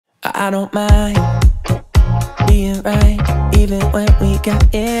I don't mind being right, even when we got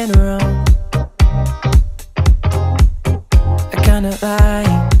it wrong. I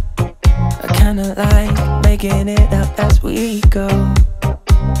kinda like making it up as we go.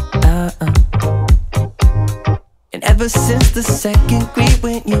 And ever since the second grade,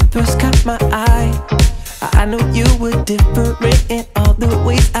 when you first caught my eye, I knew you were different in all the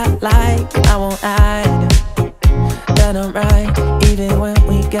ways I like. I won't hide that I'm right, even when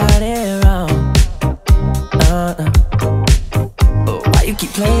we got it wrong. But why you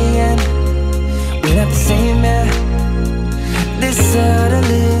keep playing? We're not the same, man. This subtle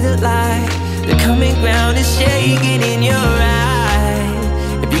little light, the common ground is shaking in your eye.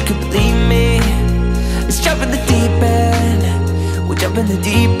 If you could believe me, let's jump in the deep end. We'll jump in the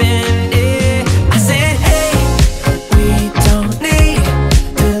deep end, yeah. I said, hey, we don't need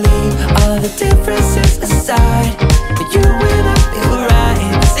to leave all the differences aside. You and I feel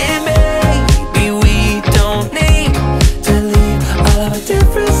right. I said, maybe we don't need to leave all of our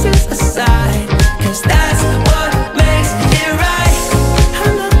differences aside, 'cause that's what makes it right.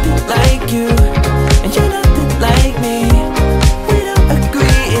 I'm nothing like you, and you're nothing like me. We don't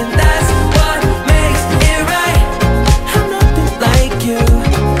agree, and that's what makes it right. I'm nothing like you,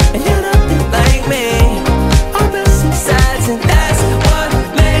 and you're nothing like me. Opposite sides, and that's what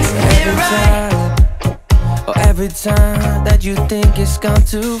makes it right. Oh, every time that you think it's gone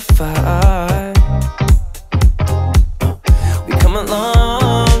too far, we come a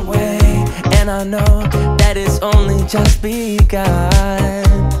long way, and I know that it's only just begun.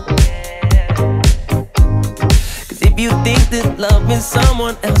 'Cause if you think that loving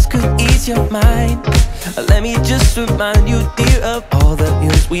someone else could ease your mind, let me just remind you, dear, of all the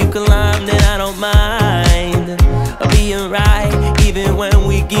hills we've climbed. And I don't mind being right, even when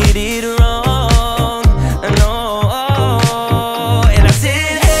we get it wrong. No. And I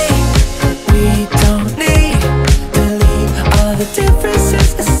said, hey, we don't need to leave all of the differences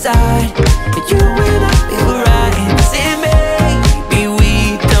aside. But you and I feel right. I said, maybe we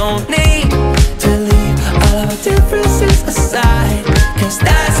don't need to leave all of our differences aside, 'cause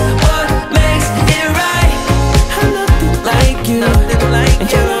that's what makes it right. I'm nothing like you, and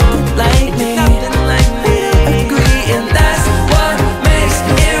you're nothing like me. We don't agree, and that's what makes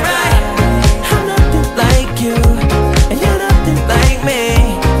it right. I'm nothing like you, and you're nothing like me.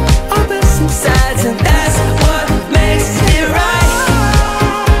 Opposite sides, and that's what makes it right.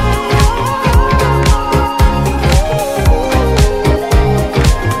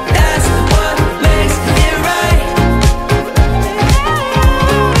 That's what makes it right.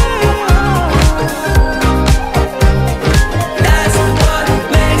 That's what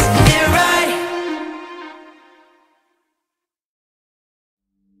makes it right.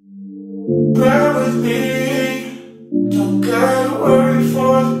 Bear with me, don't gotta worry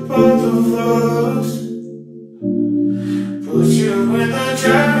for the both of us.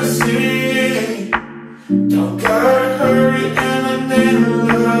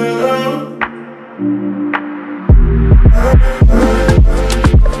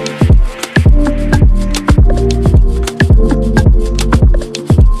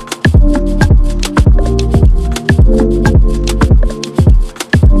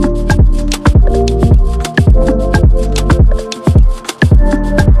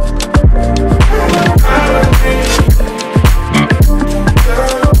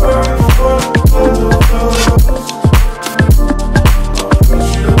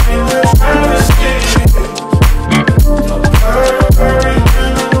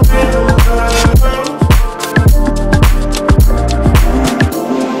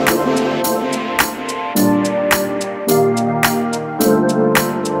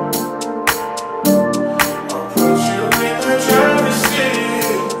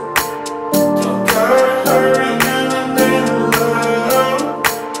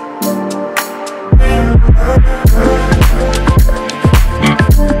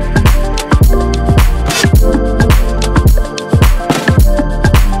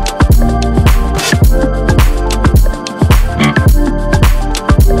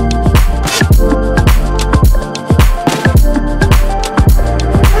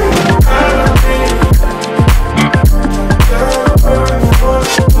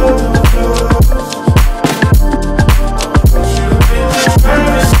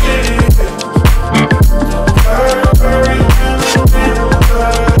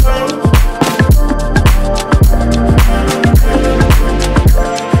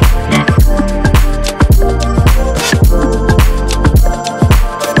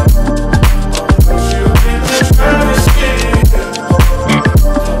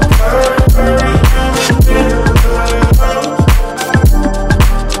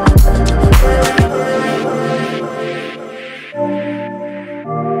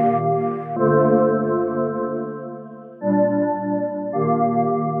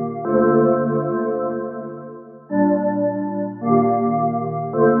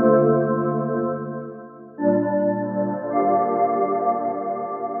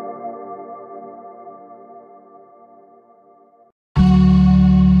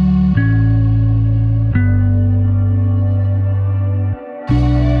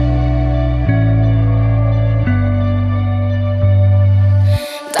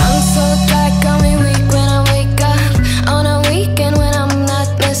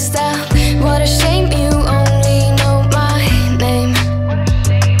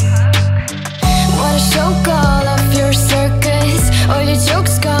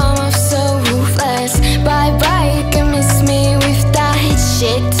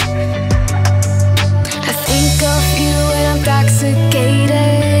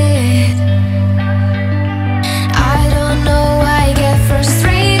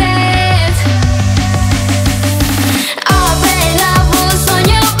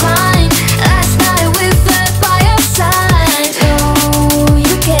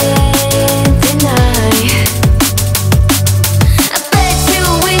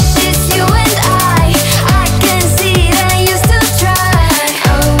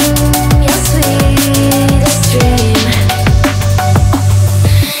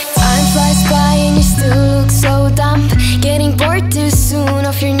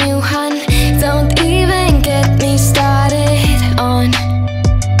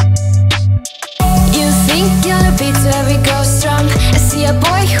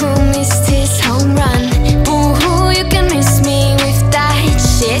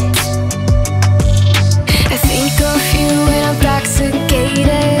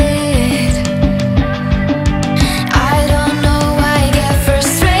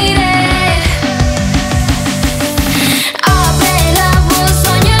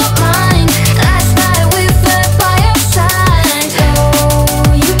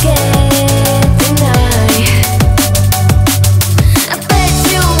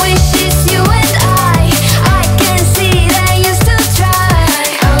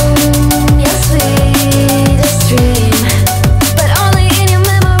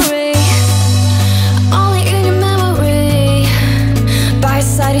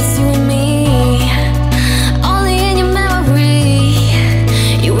 inside it's you and me. Only in your memory.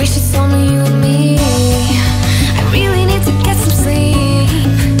 You wish it's only you and me. I really need to get some sleep.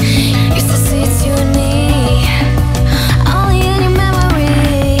 Used to say it's you and me. Only in your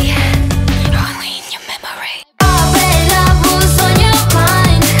memory. Only in your memory. Oh, babe, love was on your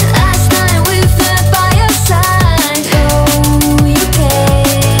mind. Last night we fell by your side. Oh, you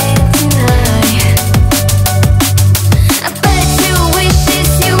can't deny. I bet you wish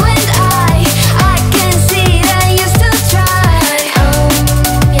it's you and I can see that you still try. Oh,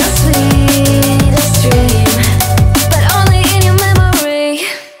 your sweetest dream, but only in your memory.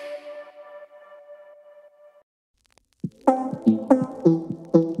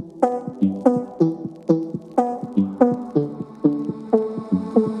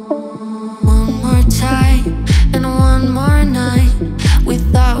 One more time and one more night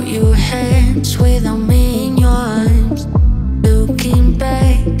without your hands, without me in your arms. Looking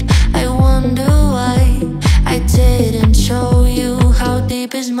back, I wonder why I didn't show you how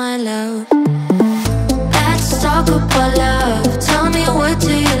deep is my love. Let's talk about love. Tell me, what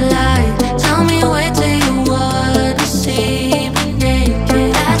do you like? Tell me, where do you wanna see me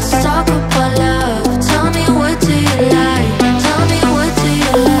naked? Let's talk about love. Tell me, what do you like? Tell me, what do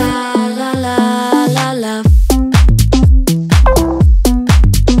you love?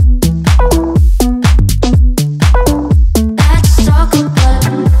 Let's talk about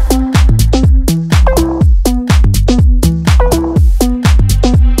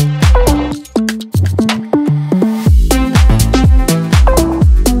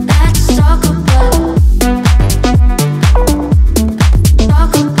Let's talk about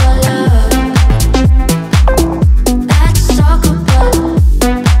love. Let's talk about love.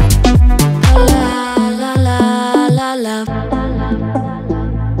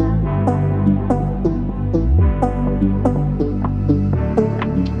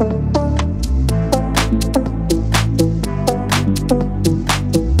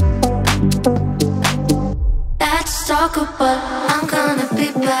 Let's talk about I'm gonna be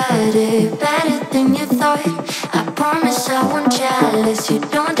better than you thought. I promise I won't jealous. You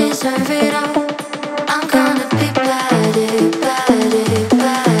don't deserve it all. I'm gonna be better.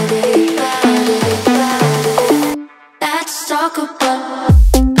 Let's talk about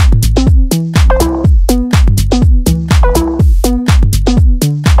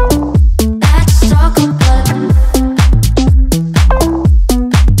Let's talk about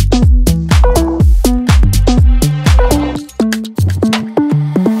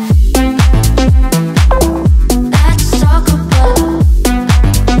Let's talk about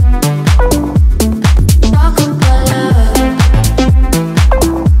love.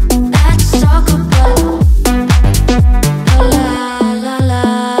 Let's talk about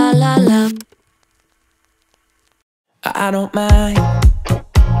love. I don't mind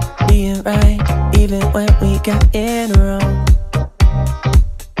being right, even when we got it wrong.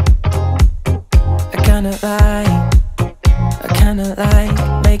 I kinda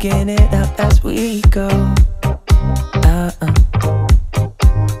like making it up as we go.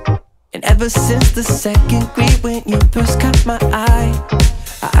 And ever since the second grade, when you first caught my eye,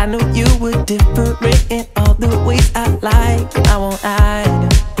 I knew you were different in all the ways I like. And I won't hide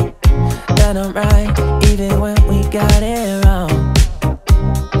that I'm right, even when we got it wrong.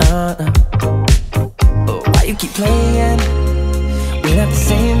 But why you keep playing? We're not the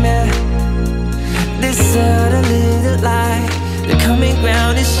same, yeah. This subtle little light, the common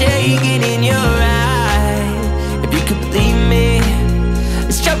ground is shaking in your eye. If you could believe me,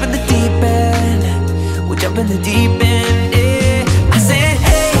 let's jump in the deep end. We'll jump in the deep end, yeah. I said,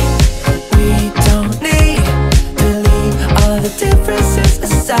 hey, we don't need to leave all of the differences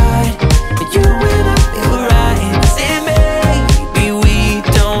aside. You and I feel right. I said, maybe we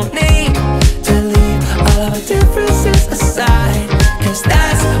don't need to leave all of the differences aside, 'cause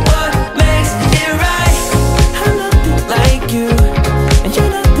that's what makes it right. I'm nothing like you, and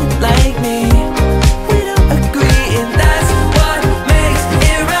you're nothing like me. We don't agree, and that's what makes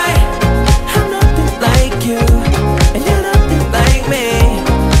it right. I'm nothing like you, and you're nothing like me.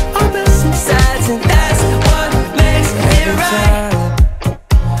 Opposite sides, and that's what makes it right.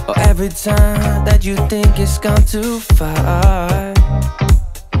 Oh, every time that you think it's gone too far,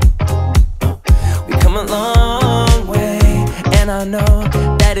 we come a long way, and I know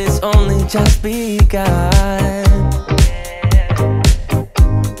that it's only just begun.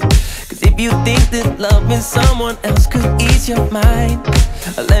 'Cause if you think that loving someone else could ease your mind,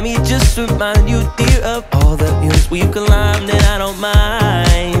 let me just remind you, dear, of all the hills we've climbed. And I don't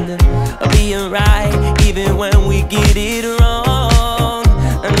mind being right, even when we get it wrong.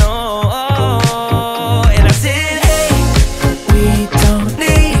 No. And I said, hey, we don't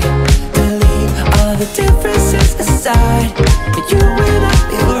need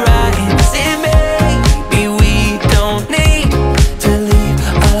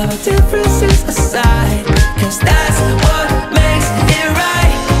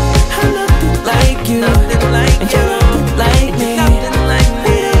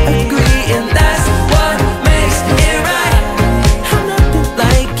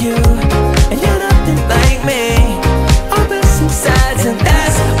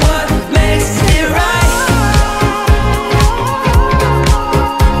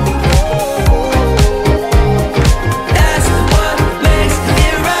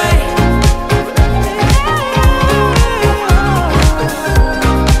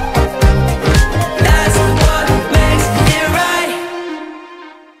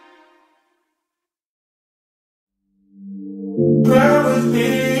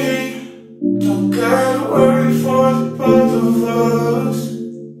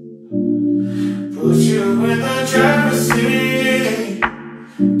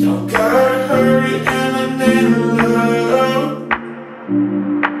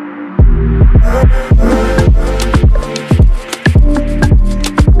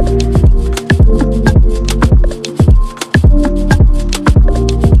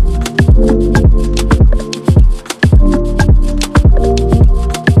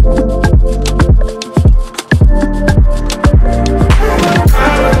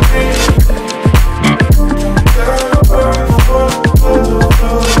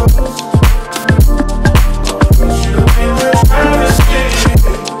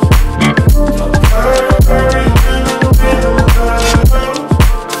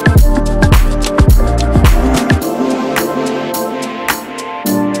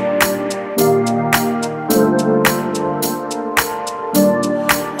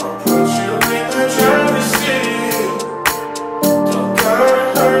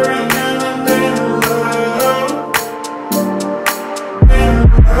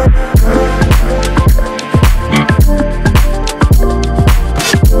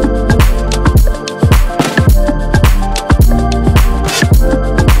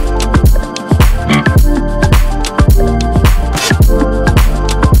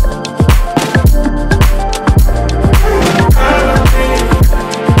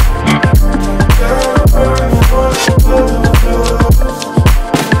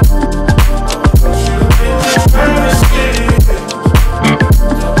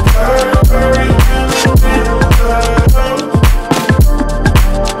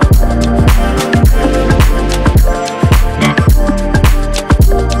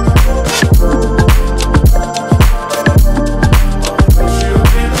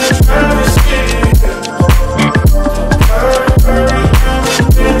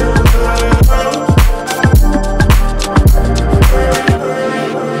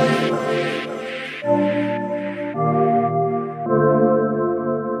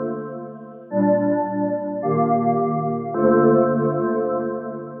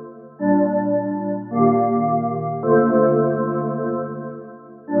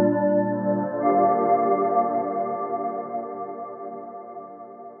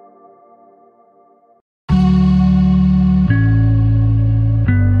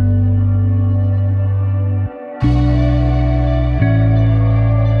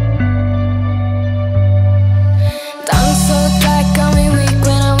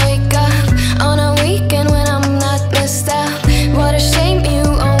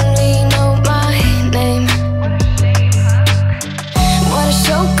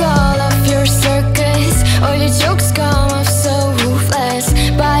broke all of your circus. All your jokes come off so ruthless.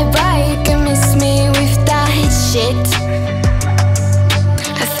 Bye bye, you can miss me with that shit.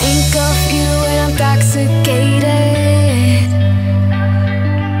 I think of you when I'm intoxicated.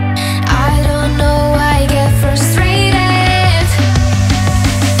 I don't know why I get frustrated.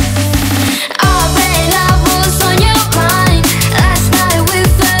 Oh, babe, love was on your mind. Last night we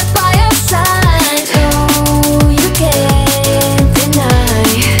fell by your side. Oh, you can't deny.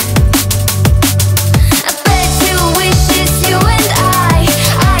 I bet you wish it's you and I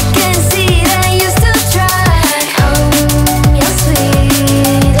can see that you still try. Oh, your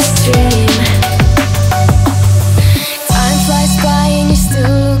sweetest dream. Time flies by and you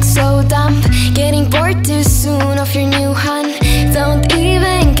still look so dumb. Getting bored too soon of your new hun. Don't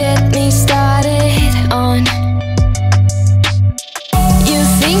even get me started on. You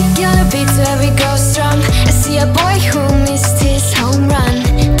think you're a beat to every girl's drum. I see a boy who missed his home run.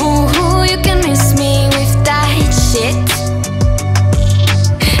 Boo-hoo, you can miss me with that shit.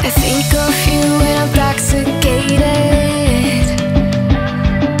 I think of you when I'm intoxicated.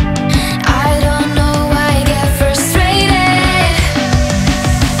 I don't know why I get frustrated.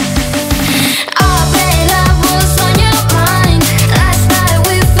 Oh, babe, love was on your mind. Last night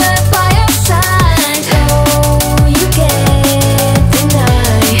we fell by your side. Oh, you can't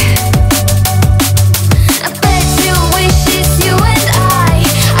deny. I bet you wish it's you and I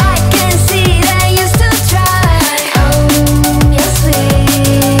can see that you still try. Oh, your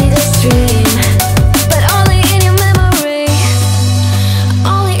sweetest dream. But only in your memory.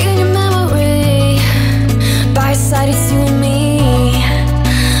 Only in your memory. By your side it's you and me.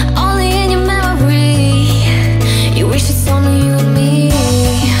 Only in your memory. You wish it's only you and me.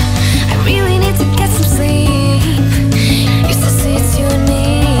 I really need to get some sleep. Used to say it's you and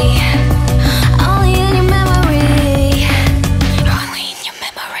me. Only in your memory. Only in your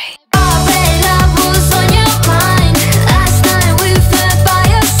memory. Oh, babe, love was on your mind. Last night we fell by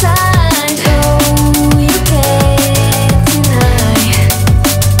your side. Oh, you can't deny.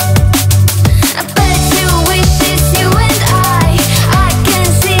 I bet you wish it's you and I can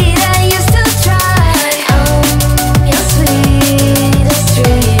see that you still try. Oh, your sweetest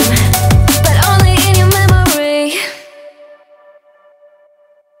dream. But only in your memory.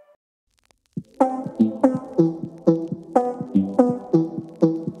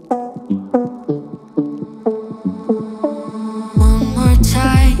 One more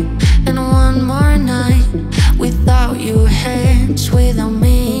time and one more night without your hands, without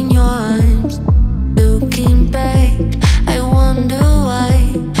me in your arms. Looking back, I wonder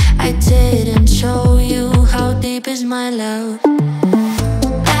why I didn't show you how deep is my love.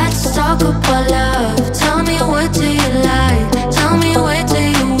 Let's talk about love. Tell me, what do you like? Tell me, where do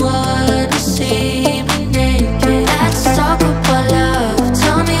you wanna see me naked? Let's talk about love.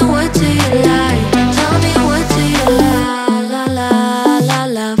 Tell me, what do you like? Tell me, what do you love?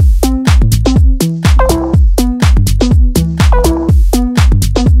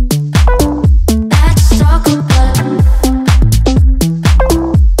 Let's talk about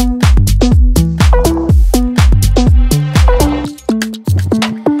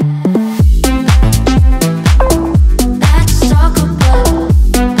Let's talk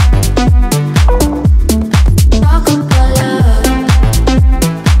about love.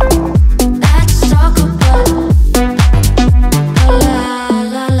 Let's talk about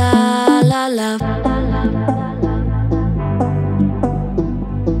love.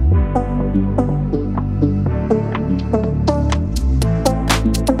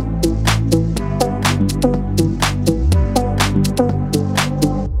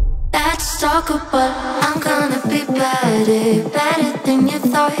 Let's talk about I'm gonna be better than you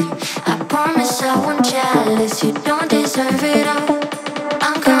thought. I promise I won't jealous. You don't deserve it all.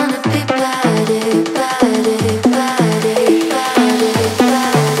 I'm gonna be better.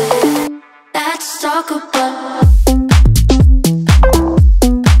 Let's talk about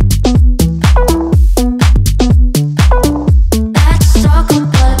Let's talk about Let's talk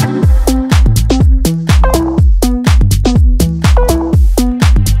about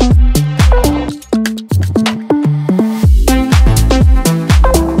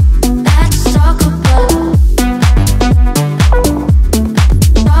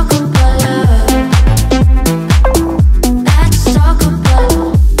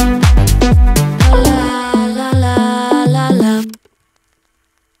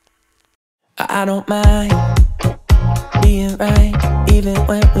I don't mind being right, even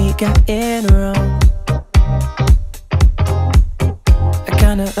when we got in wrong.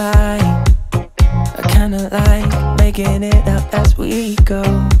 I kinda like making it up as we go.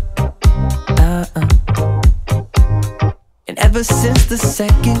 And Ever since the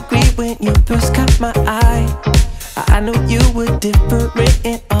second grade when you first caught my eye, I knew you were different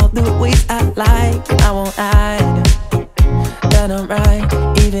in all the ways I like. I won't hide that I'm right,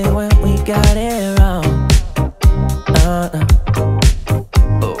 even when we got it wrong.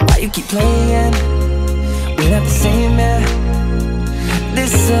 But why you keep playing? We're not the same, man.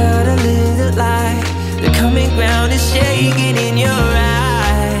 This other little light, the common ground is shaking in your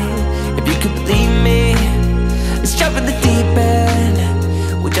eye. If you could believe me, let's jump in the deep end.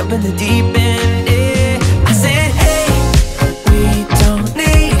 We'll jump in the deep end, yeah. I said, hey, we don't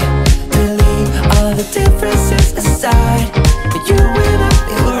need to leave all of the differences aside. You and I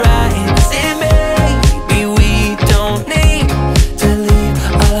feel right. I said, maybe we don't need to leave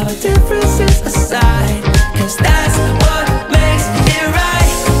all of our differences aside, 'cause that's what makes it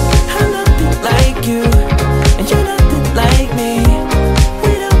right. I'm nothing like you, and you're nothing like me.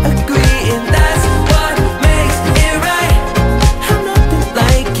 We don't agree, and that's what makes it right. I'm nothing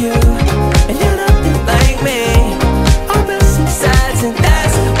like you, and you're nothing like me. All missing sides, and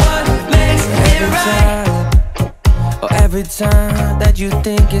that's what makes it right. Oh, every time that you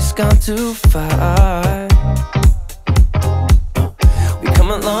think it's gone too far, we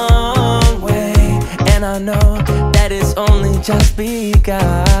come a long way, and I know that it's only just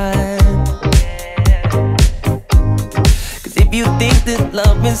begun. 'Cause if you think that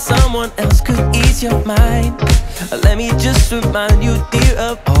loving someone else could ease your mind, let me just remind you, dear,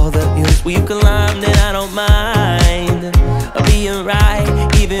 of all the hills we've climbed, and I don't mind being right,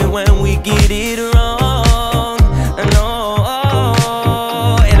 even when we get it wrong. No.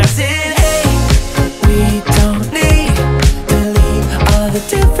 And I said, hey, we don't need to leave all the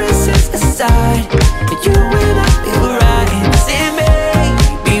differences aside. You and I feel right. I said,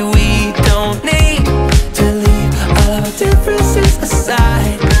 maybe we don't need to leave all of our differences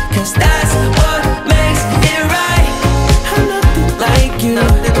aside, 'cause that's what makes it right. I'm nothing like you,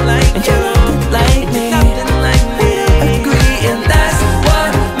 and you're nothing like me. We don't agree, and that's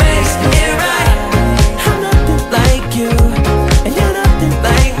what makes it right. I'm nothing like you, and you're nothing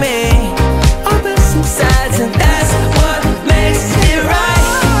like me. All missing sides, and that's what makes it right.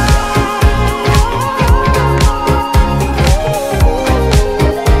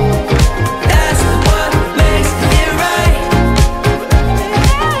 That's what makes it right.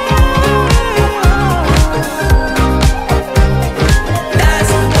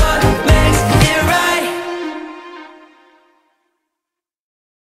 That's what makes it right.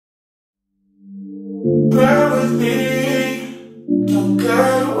 Bear with me. Don't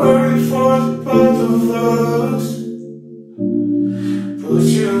gotta worry for the both of us. Put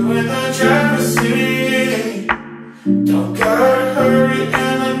you in the driver's seat. Don't gotta hurry,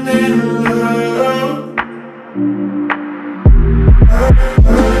 and I need love.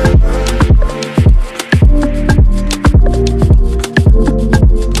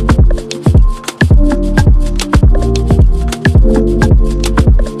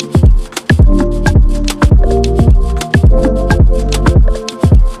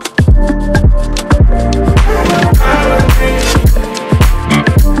 Bear with me.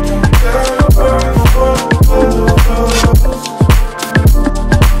 Don't gotta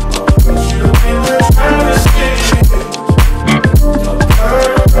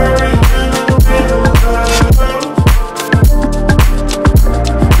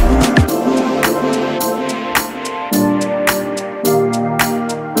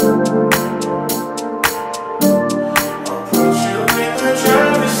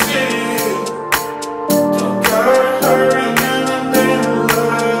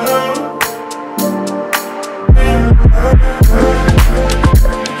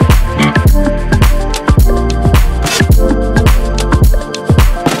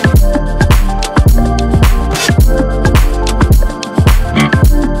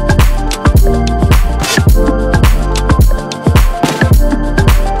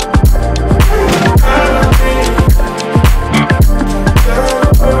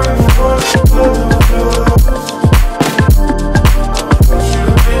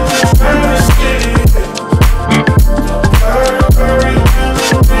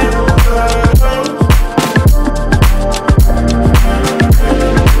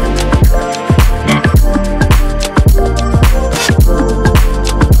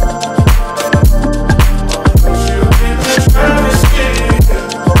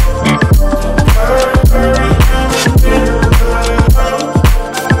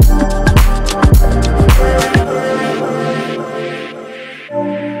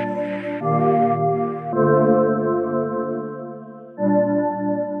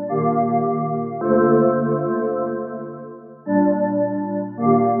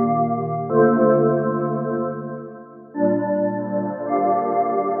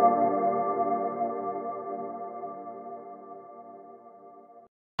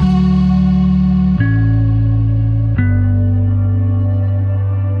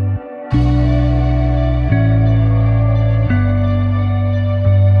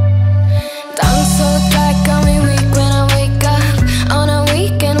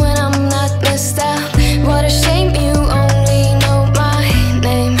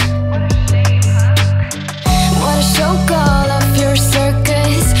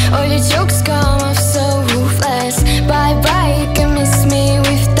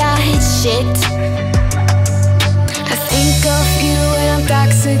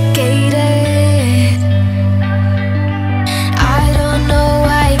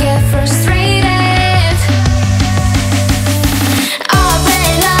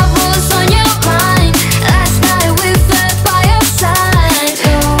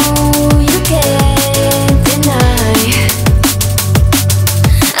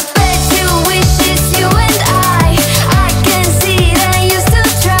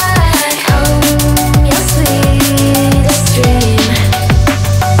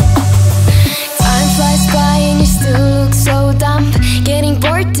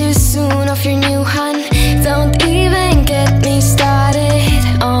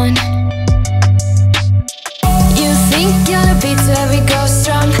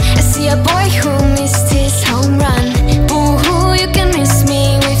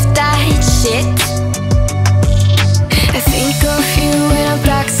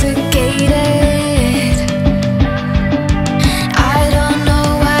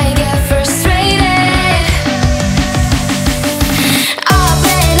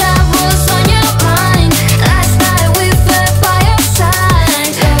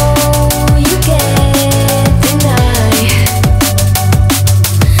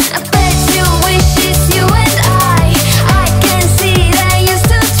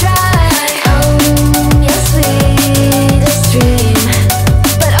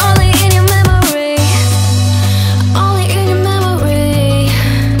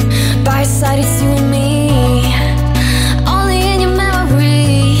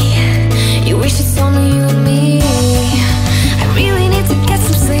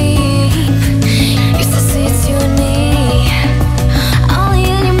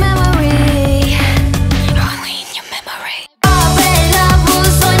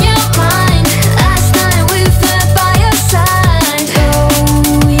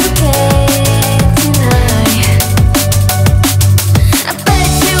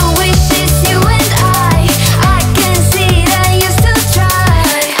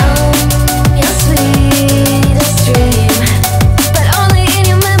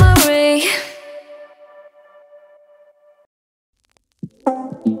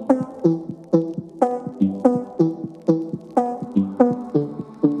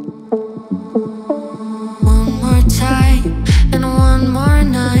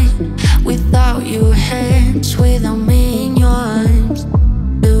your hands without me in your arms.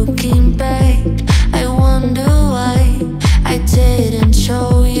 Looking back, I wonder why I didn't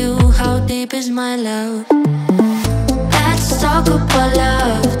show you how deep is my love. Let's talk about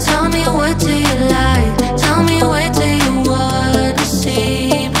love. Tell me, what do you like? Tell me, where do you wanna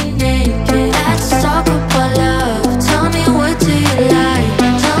see me naked? Let's talk about love. Tell me, what do you like?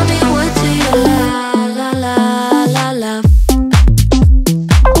 Tell me, what do you love?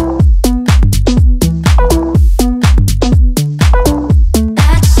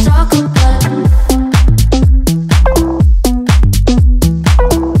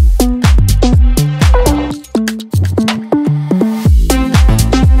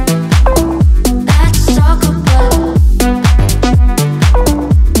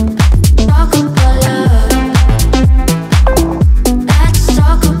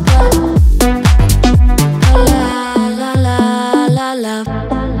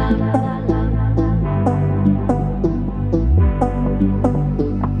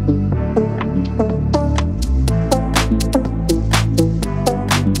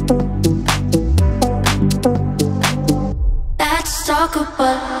 Let's talk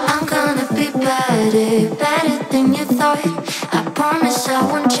about I'm gonna be better than you thought. I promise I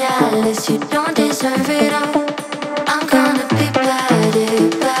won't jealous, you don't deserve it all. I'm gonna be better.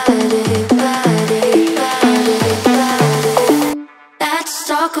 Let's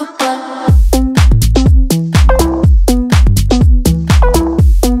talk about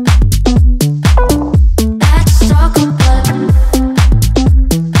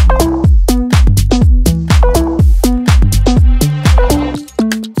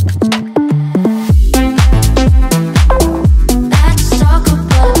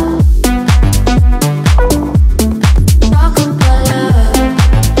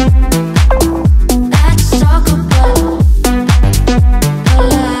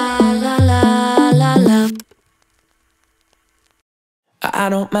I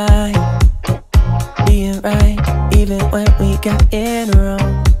don't mind being right, even when we got it wrong.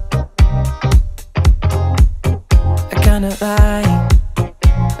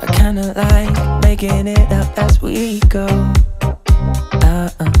 I kinda like making it up as we go.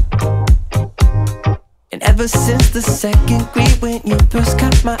 And ever since the second grade, when you first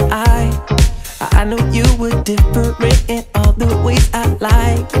caught my eye, I knew you were different in all the ways I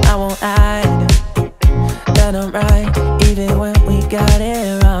like. I won't hide that I'm right, even when we got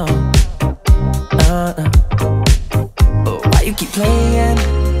it wrong. But why you keep playing?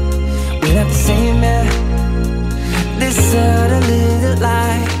 We're not the same, man. This other little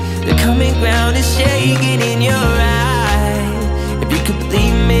light, the common ground is shaking in your eye. If you could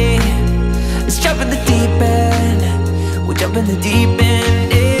believe me, let's jump in the deep end. We'll jump in the deep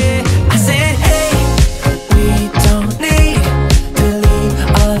end, yeah. I said, hey, we don't need to leave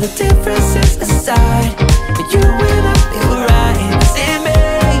all the differences aside. You and I feel right. I said,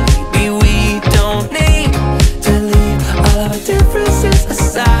 maybe we don't need to leave all of our differences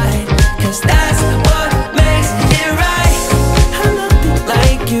aside, 'cause that's what makes it right. I'm nothing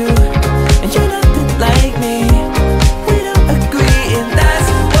like you, and you're nothing like me. We don't agree, and that's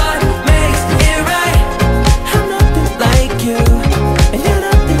what makes it right. I'm nothing like you, and you're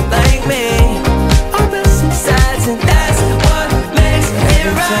nothing like me. Opposite sides, and that's what makes it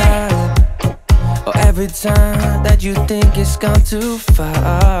right. Every time that you think it's gone too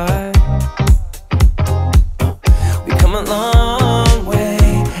far, we come a long way,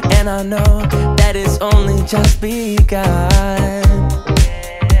 and I know that it's only just begun.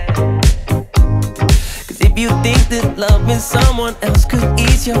 'Cause if you think that loving someone else could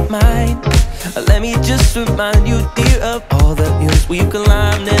ease your mind, let me just remind you, dear, of all the hills we've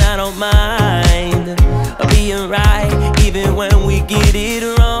climbed. And I don't mind being right, even when we get it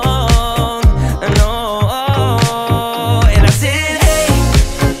wrong. No. And I said, hey,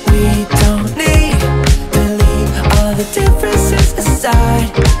 we don't need to leave all of the differences aside.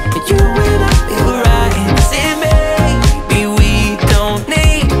 You and I feel right. I said, maybe we don't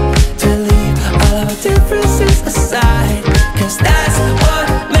need to leave all of our differences aside, 'cause that's what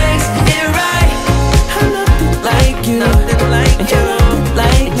makes it right. I'm nothing like you, and you're nothing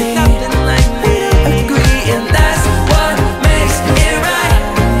like me. We don't agree, and that's what makes it right.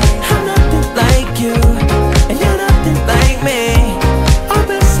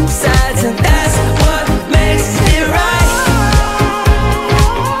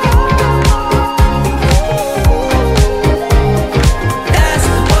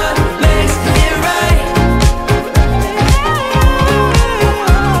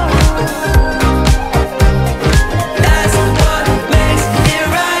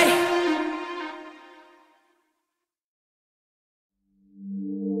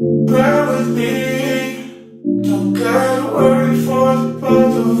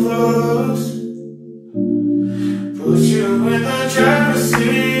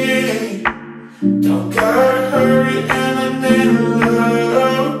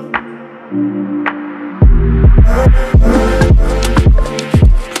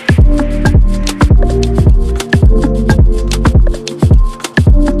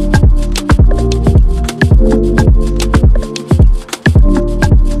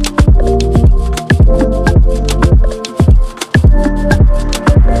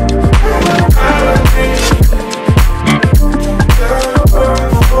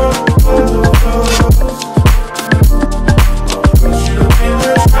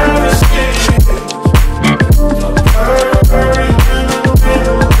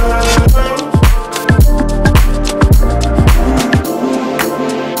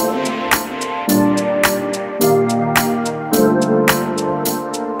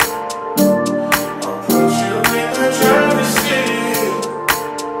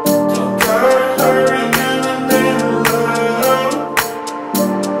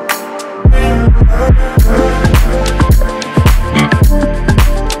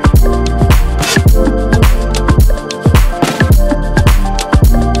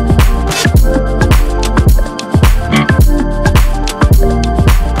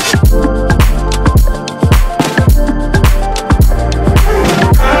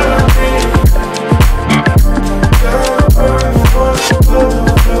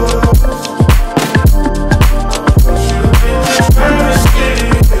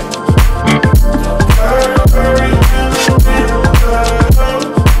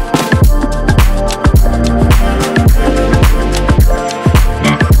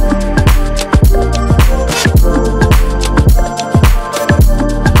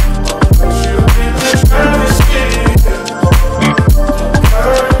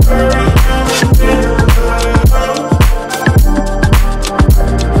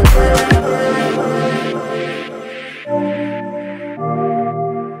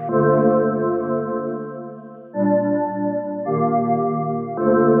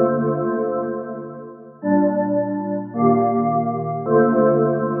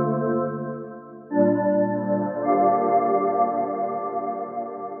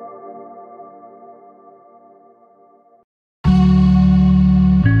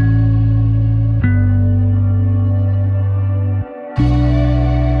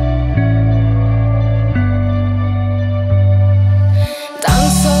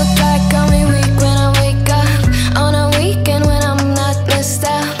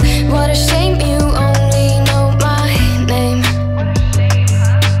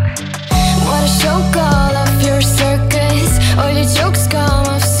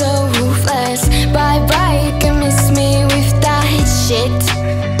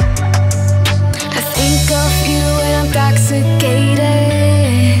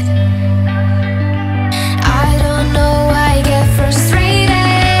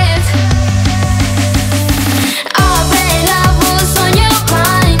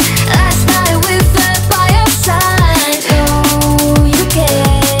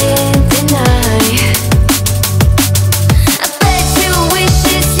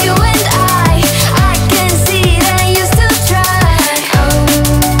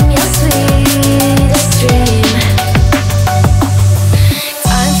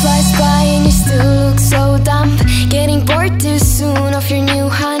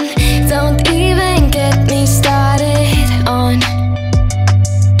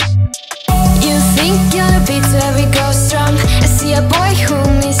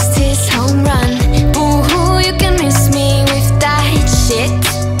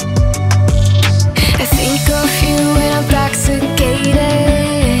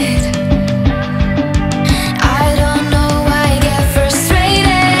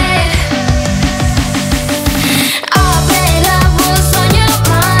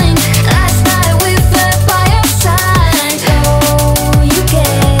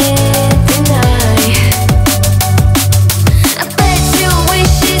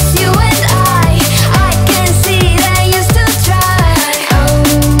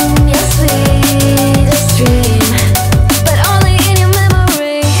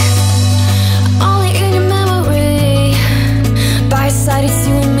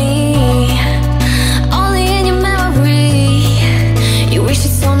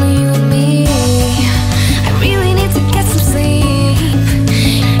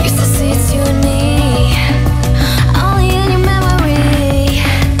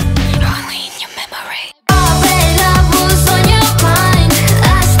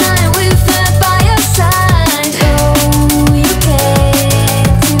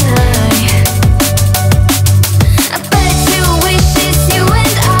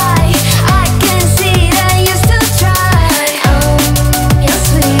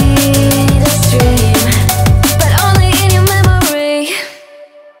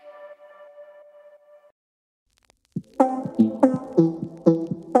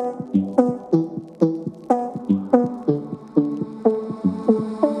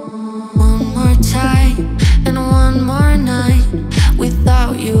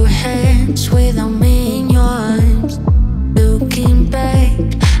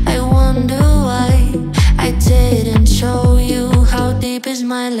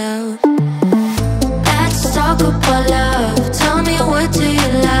 love. Let's talk about love. Tell me, what do you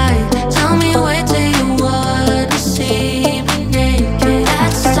like? Tell me, where do you wanna see me naked?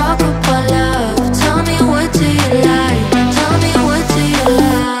 Let's talk about love. Tell me, what do you like? Tell me, what do you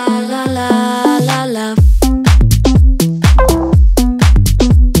love?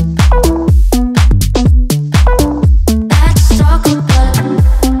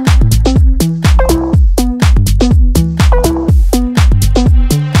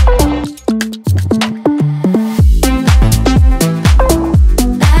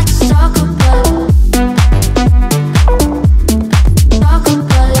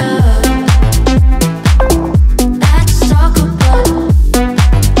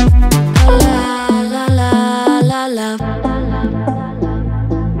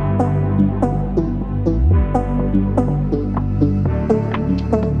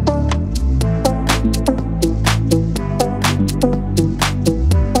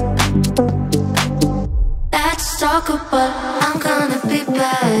 Let's talk about I'm gonna be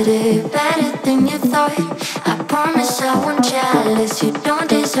better, better than you thought. I promise I won't jealous, you don't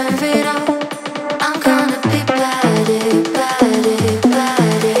deserve it all. I'm gonna be better, better, better,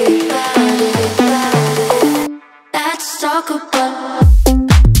 better, better. Let's talk about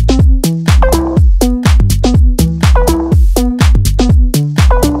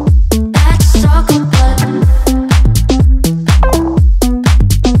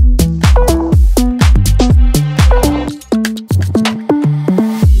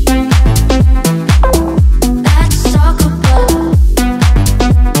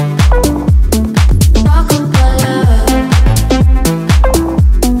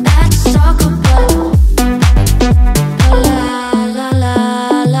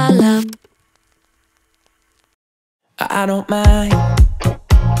I don't mind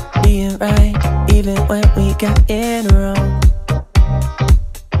being right, even when we got it wrong.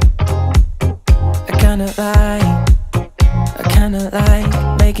 I kinda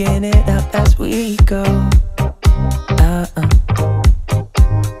like making it up as we go.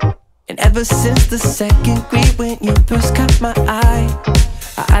 And ever since the second grade, when you first caught my eye,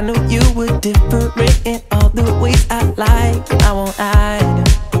 I knew you were different in all the ways I like. I won't hide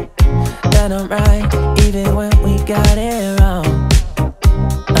that I'm right, even when we got it wrong.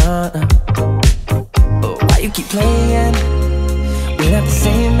 But why you keep playing without the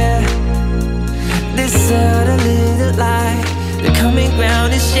same man? This subtle little light, the common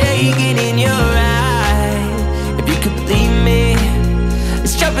ground is shaking in your eye. If you could believe me,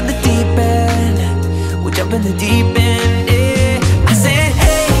 let's jump in the deep end. We'll jump in the deep end, yeah. I said,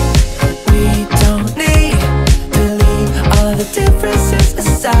 hey, we don't need to leave all of the differences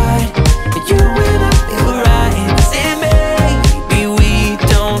aside. You and I feel right. I said, maybe we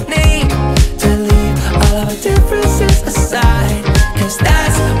don't need to leave all of our differences aside, 'cause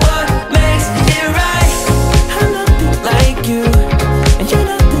that's what makes it right. I'm nothing like you, and you're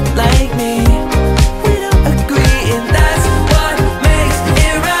nothing like me. We don't agree, and that's what makes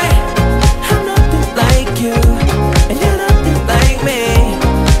it right. I'm nothing like you, and you're nothing like me.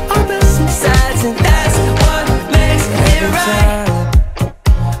 All missing sides, and that's what makes it right.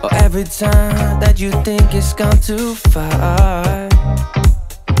 Every time that you think it's gone too far,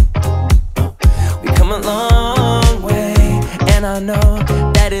 we come a long way, and I know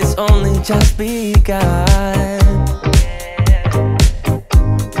that it's only just begun.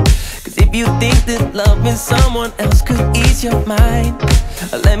 'Cause if you think that loving someone else could ease your mind,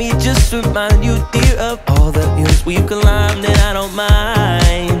 let me just remind you, dear, of all the hills we've climbed. And I don't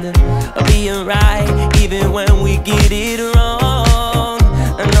mind being right, even when we get it wrong.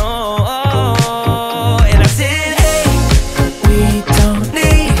 No.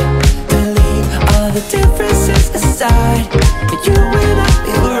 Differences aside, you and I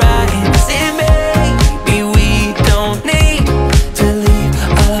feel right. I said, maybe we don't need to leave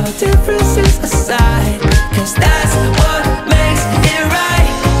all of our differences aside, 'cause that's what makes it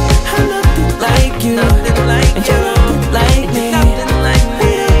right. I'm nothing like you, and you're nothing like me. We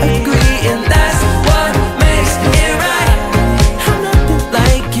don't agree, and that's what makes it right.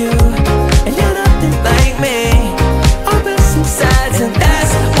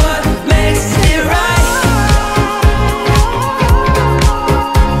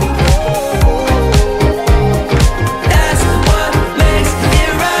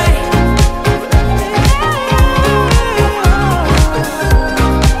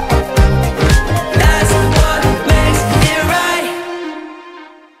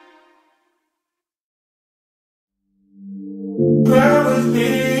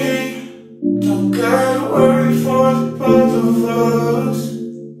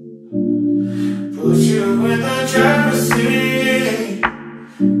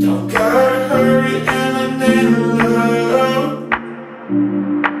 Don't gotta hurry and I need love.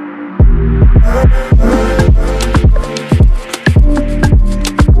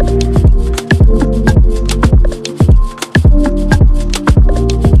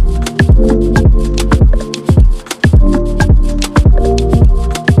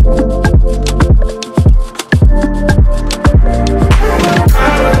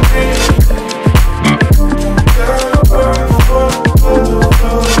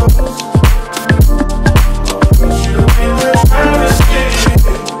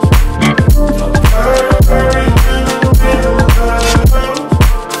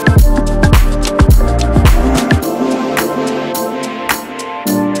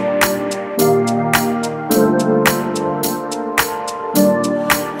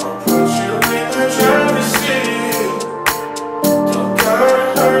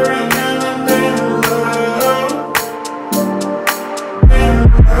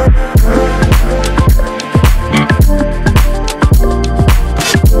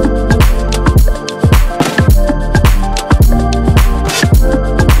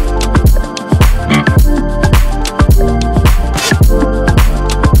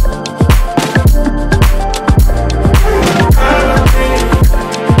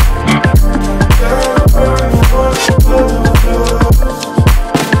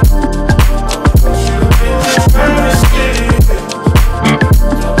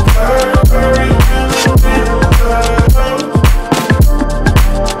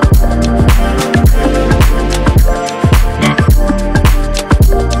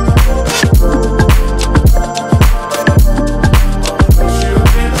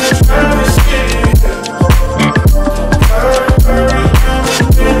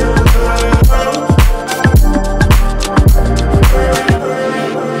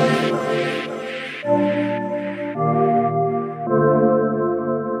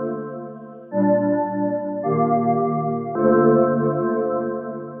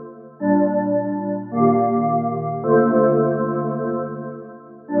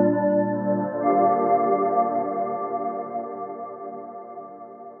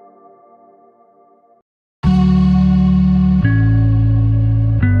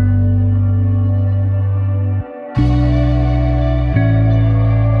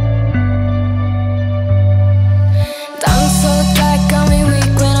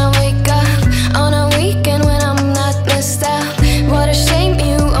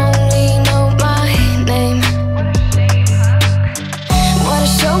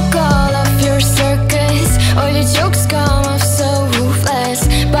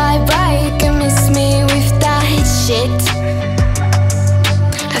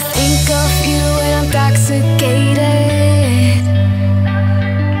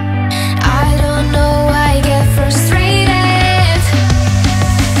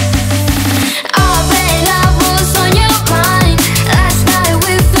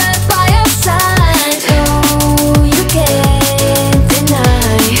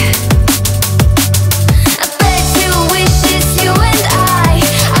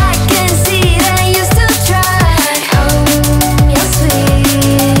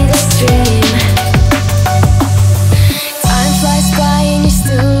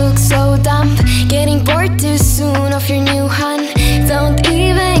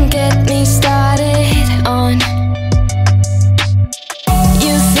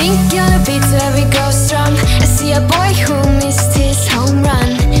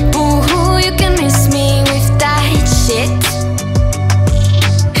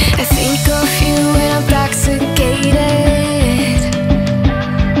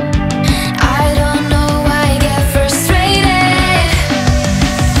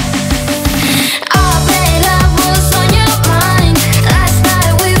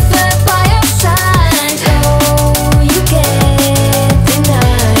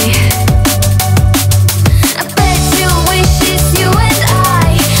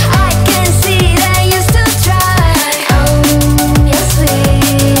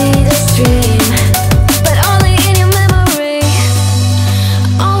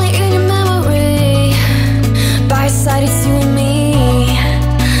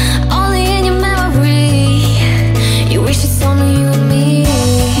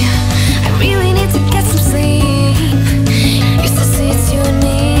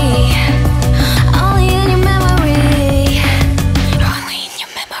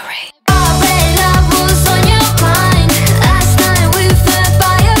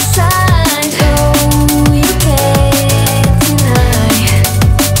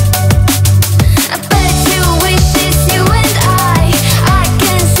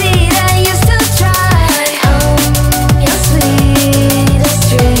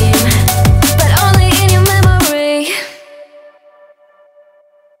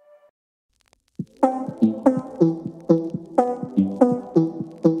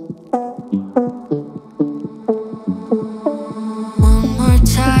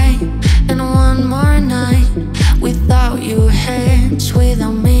 without your hands,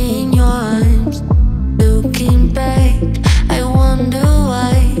 without me in your arms. Looking back, I wonder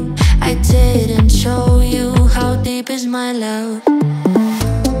why I didn't show you how deep is my love.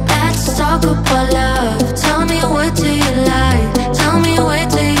 Let's talk about love. Tell me, what do you like? Tell me, where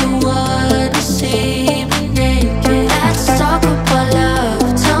do you wanna see me naked? Let's talk about love.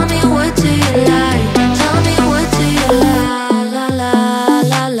 Tell me, what do you like? Tell me, what do you like? La la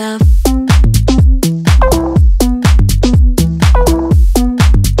la la.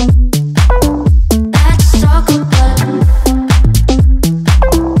 Let's talk about.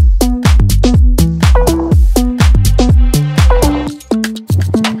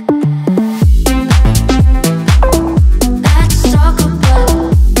 Let's talk about.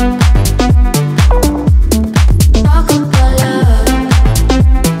 Talk about love.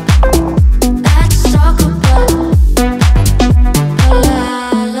 Let's talk about. La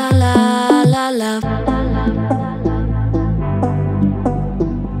la la la la.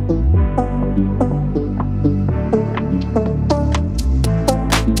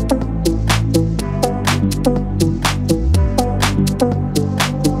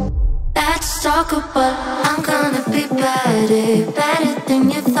 Let's talk about. I'm gonna be better, better than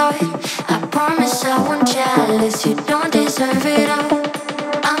you thought. I promise I won't jealous. You don't deserve it all.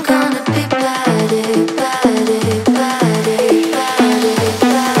 I'm gonna be better, better, better, better,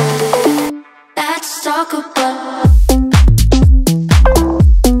 better. Let's talk about.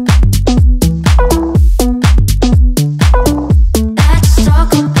 Let's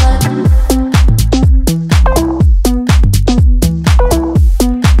talk about.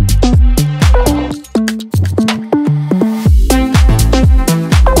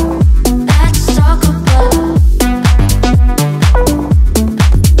 Let's talk about.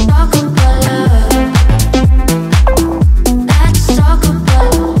 Talk about love. Let's talk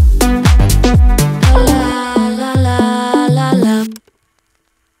about. La la la la la.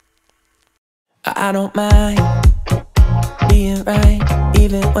 I don't mind being right,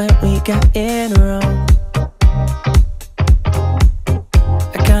 even when we got it wrong.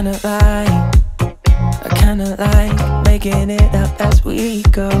 I kinda like making it up as we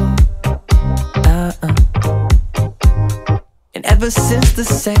go. And ever since the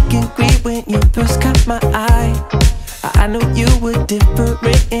second grade, when you first caught my eye, I knew you were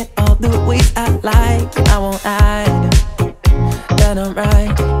different in all the ways I like. And I won't hide that I'm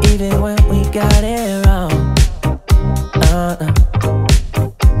right, even when we got it wrong.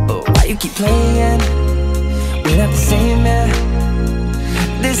 But why you keep playing without the same man?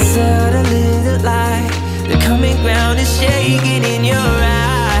 This subtle little light, the common ground is shaking in your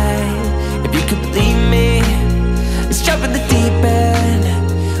eyes. If you could believe me, let's jump in the deep end.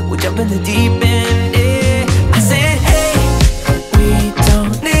 We'll jump in the deep end, yeah. I said, hey, we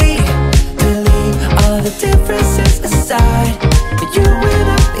don't need to leave all the differences aside. You and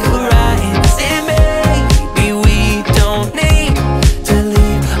I feel right. I said, maybe we don't need to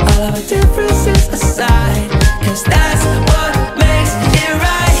leave all of our differences aside, 'cause that's what makes it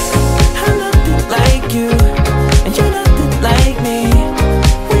right. I'm nothing like you, and you're nothing like me.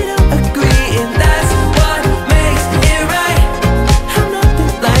 We don't agree, and that's what makes it right. I'm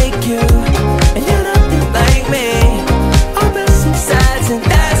nothing like you, and you're nothing like me. Opposite sides, and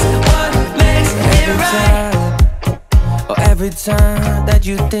that's what makes it right. Oh, every time that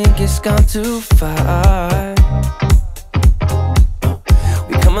you think it's gone too far,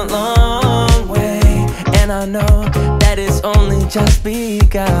 we come a long way, and I know that it's only just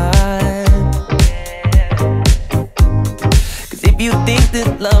begun. 'Cause if you think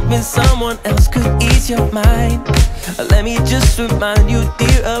that loving someone else could ease your mind, let me just remind you,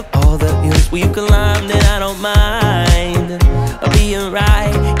 dear, of all the hills we've climbed. And I don't mind being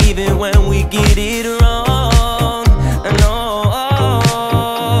right, even when we get it wrong. No.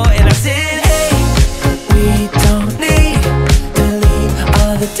 And I said, hey, we don't need to leave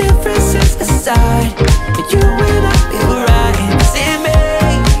all the differences aside. You and I feel right. I said,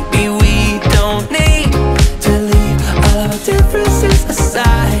 maybe we don't need to leave all of our differences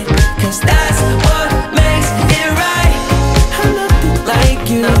aside, 'cause that's what makes it right. I'm nothing like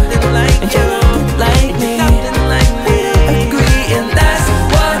you, and you're nothing like me. We don't agree, and that's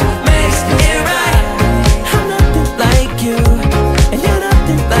what makes it right.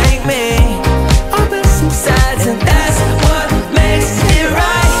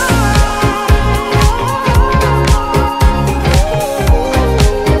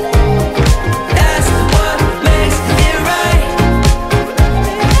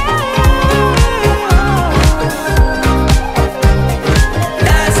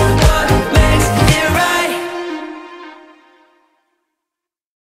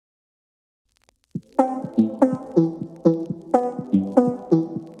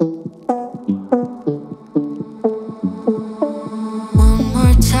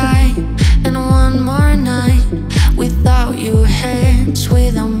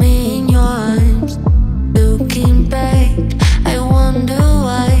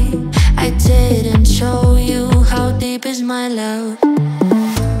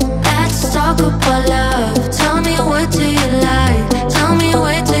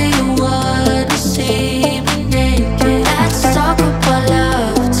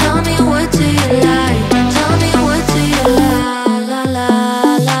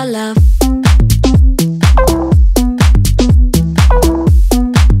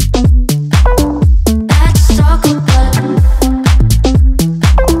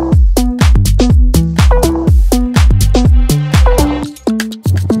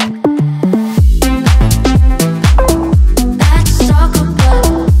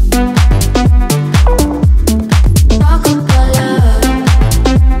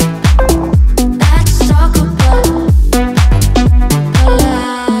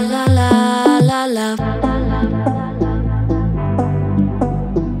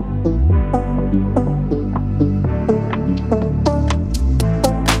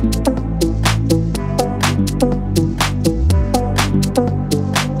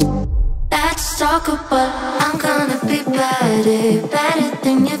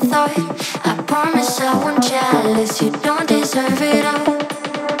 than you thought. I promise I won't jealous. You don't deserve it all.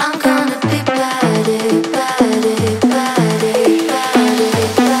 I'm gonna be bad, bad, bad, bad,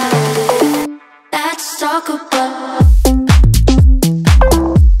 bad. Let's talk about.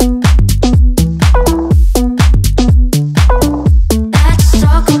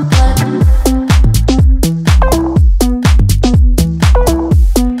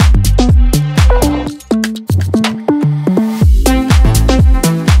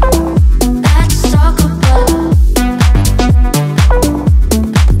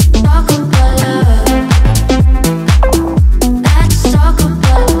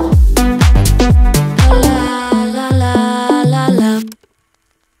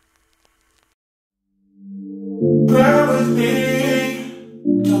 Bear with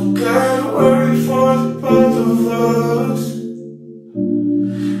me, don't gotta worry for the both of us.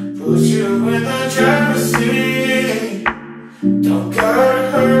 Put you in the driver's seat, don't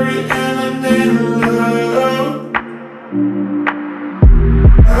gotta hurry.